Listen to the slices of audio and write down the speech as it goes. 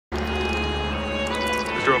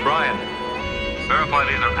Mr. O'Brien. Verify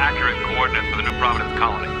these are accurate coordinates for the New Providence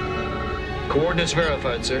colony. Coordinates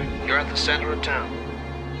verified, sir. You're at the center of town.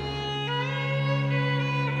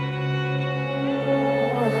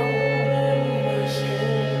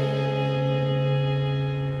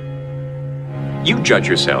 You judge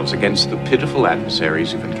yourselves against the pitiful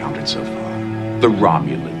adversaries you've encountered so far. The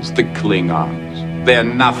Romulans, the Klingons. They're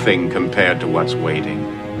nothing compared to what's waiting.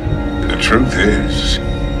 The truth is,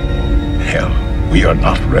 hell, we are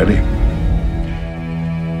not ready.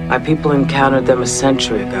 My people encountered them a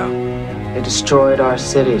century ago. They destroyed our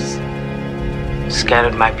cities,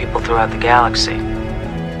 scattered my people throughout the galaxy.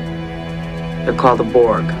 They're called the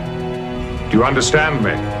Borg. Do you understand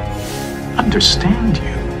me? Understand you?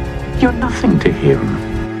 You're nothing to him.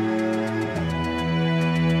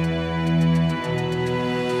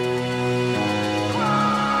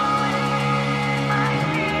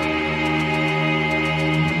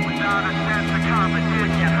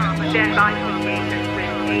 Stand by to engage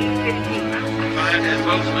with A-15.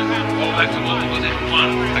 All vectors within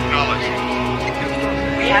 1. Acknowledge.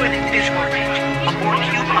 We have an visual range. A Borg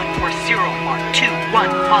cube on course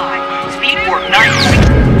 01215. Speed warp 9.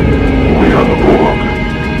 We are the Borg.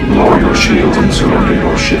 Lower your shields and surrender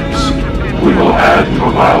your ships. We will add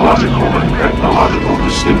your biological and technological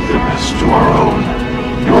distinctiveness to our own.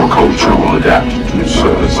 Your culture will adapt to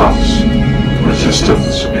service us.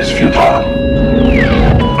 Resistance is futile.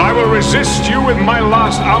 I will resist you with my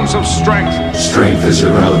last ounce of strength. Strength is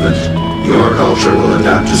irrelevant. Your culture will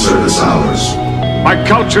adapt to service ours. My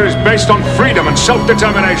culture is based on freedom and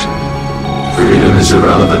self-determination. Freedom is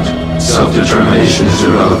irrelevant. Self-determination is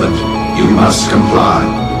irrelevant. You must comply.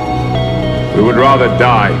 We would rather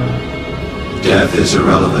die. Death is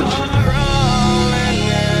irrelevant.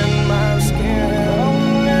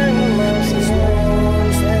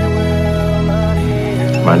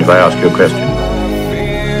 Mind if I ask you a question?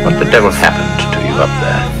 What the devil happened to you up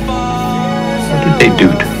there? What did they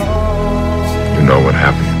do to you? You know what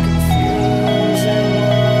happened.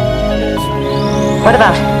 What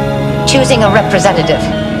about choosing a representative?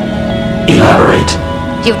 Elaborate.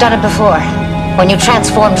 You've done it before, when you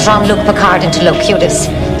transformed Jean-Luc Picard into Locutus.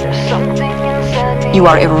 You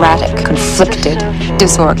are erratic, conflicted,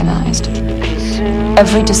 disorganized.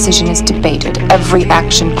 Every decision is debated, every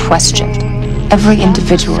action questioned. Every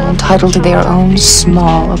individual entitled to their own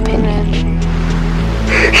small opinion.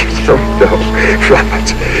 You don't know,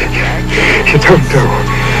 Rabbit. You don't know.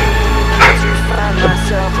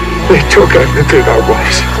 They took everything I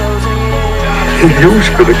was. He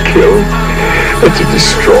used me to kill and to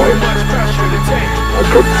destroy. I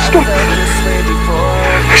couldn't stop it.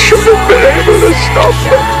 I should have been able to stop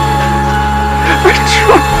it. I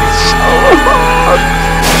tried so hard.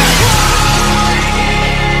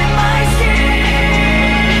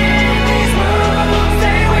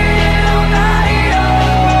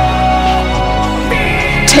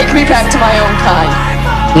 Take me back to my own kind.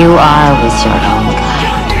 You are with your own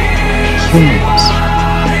kind. Humans.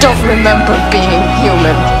 I don't remember being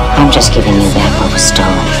human. I'm just giving you back what was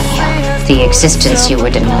stolen from you. The existence you were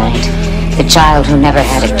denied. The child who never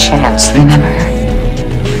had a chance. Remember her?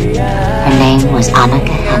 Her name was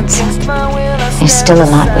Annika Hansen. There's still a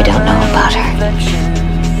lot we don't know about her.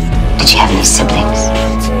 Did she have any siblings?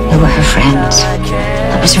 Who were her friends?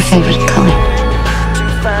 What was her favorite color?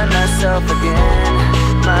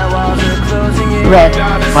 Red.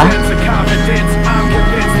 What?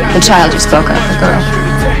 The child you spoke of, the girl.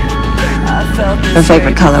 Her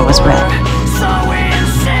favorite color was red.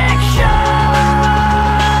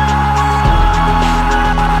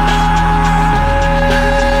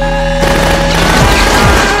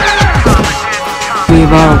 We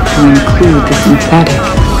evolved to include the synthetic.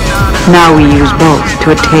 Now we use both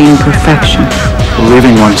to attain perfection.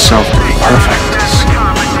 Believing oneself to be perfect is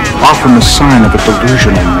often the sign of a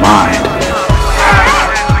delusional mind.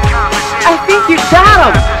 I think you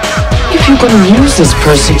got him! If you're gonna use this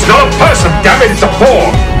person... It's not a person, damn it, it's a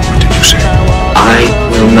Borg! What did you say? I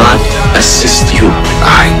will not assist you.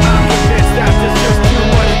 I